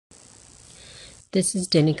This is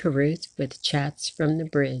Denny Caruth with Chats from the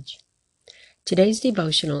Bridge. Today's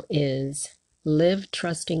devotional is Live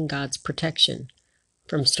Trusting God's Protection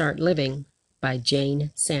from Start Living by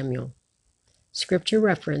Jane Samuel. Scripture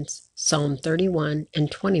reference, Psalm 31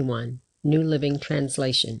 and 21, New Living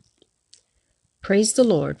Translation. Praise the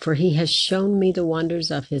Lord, for He has shown me the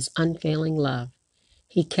wonders of His unfailing love.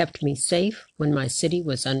 He kept me safe when my city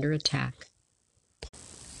was under attack.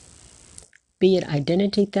 Be it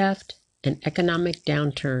identity theft, an economic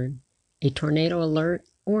downturn, a tornado alert,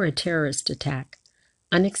 or a terrorist attack,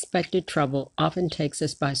 unexpected trouble often takes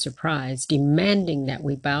us by surprise, demanding that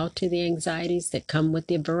we bow to the anxieties that come with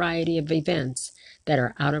the variety of events that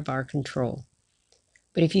are out of our control.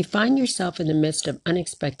 But if you find yourself in the midst of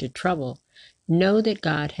unexpected trouble, know that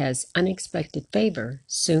God has unexpected favor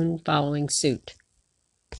soon following suit.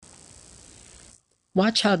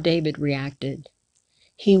 Watch how David reacted.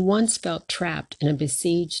 He once felt trapped in a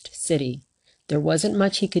besieged city. There wasn't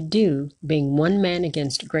much he could do, being one man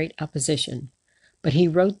against great opposition. But he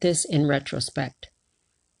wrote this in retrospect.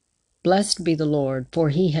 Blessed be the Lord, for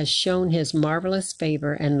He has shown His marvelous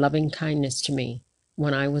favor and loving kindness to me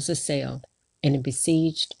when I was assailed in a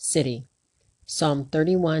besieged city. Psalm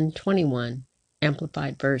 31:21,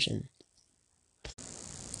 Amplified Version.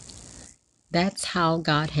 That's how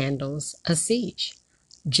God handles a siege.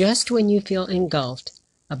 Just when you feel engulfed,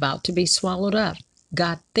 about to be swallowed up,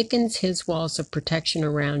 God thickens His walls of protection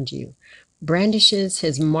around you, brandishes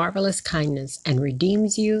His marvelous kindness, and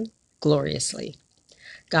redeems you gloriously.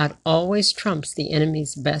 God always trumps the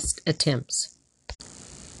enemy's best attempts.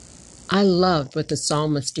 I love what the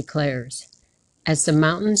psalmist declares. As the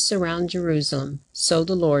mountains surround Jerusalem, so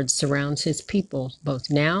the Lord surrounds His people both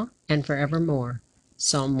now and forevermore.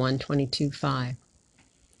 Psalm 122:5.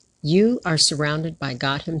 You are surrounded by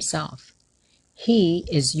God Himself. He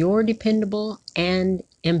is your dependable and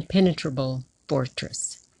impenetrable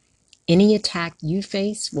fortress. Any attack you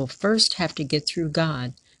face will first have to get through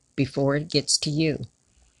God before it gets to you.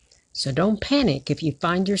 So don't panic if you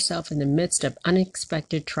find yourself in the midst of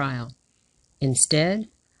unexpected trial. Instead,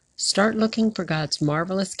 start looking for God's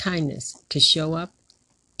marvelous kindness to show up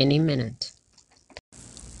any minute.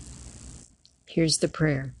 Here's the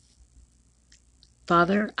prayer.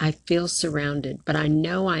 Father, I feel surrounded, but I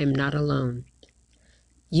know I am not alone.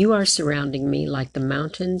 You are surrounding me like the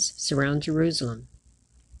mountains surround Jerusalem.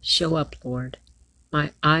 Show up, Lord.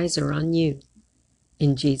 My eyes are on you.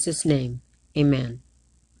 In Jesus' name, amen.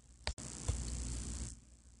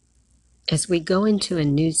 As we go into a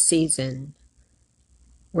new season,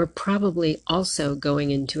 we're probably also going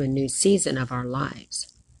into a new season of our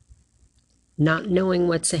lives. Not knowing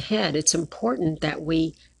what's ahead, it's important that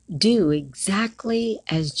we do exactly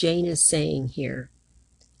as Jane is saying here.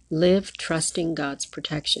 Live trusting God's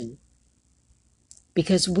protection.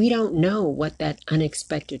 Because we don't know what that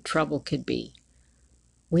unexpected trouble could be.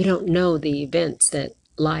 We don't know the events that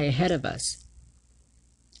lie ahead of us.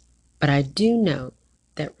 But I do know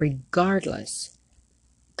that regardless,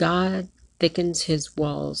 God thickens His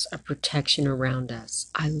walls of protection around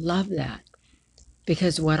us. I love that.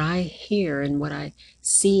 Because what I hear and what I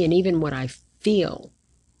see and even what I feel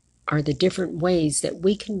are the different ways that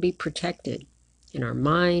we can be protected in our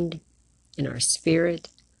mind, in our spirit,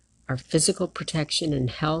 our physical protection and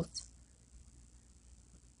health.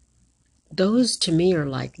 Those to me are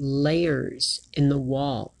like layers in the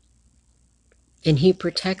wall. And He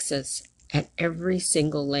protects us at every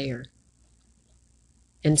single layer.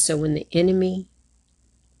 And so when the enemy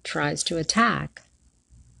tries to attack,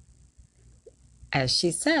 as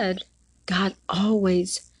she said, God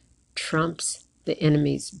always trumps the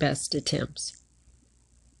enemy's best attempts.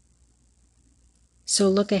 So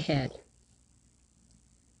look ahead,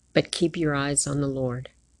 but keep your eyes on the Lord.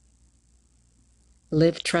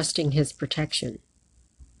 Live trusting His protection.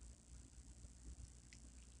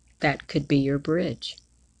 That could be your bridge.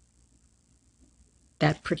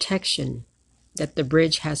 That protection that the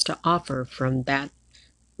bridge has to offer from that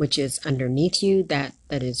which is underneath you, that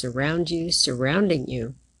is around you, surrounding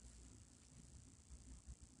you.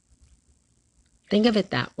 Think of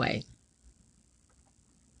it that way.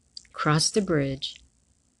 Cross the bridge,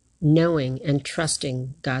 knowing and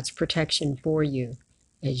trusting God's protection for you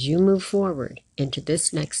as you move forward into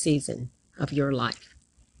this next season of your life.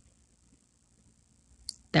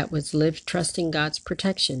 That was Live Trusting God's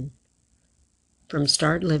Protection from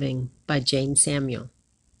Start Living by Jane Samuel.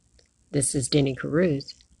 This is Denny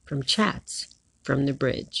Caruth from Chats from the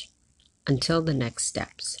Bridge. Until the next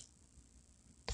steps.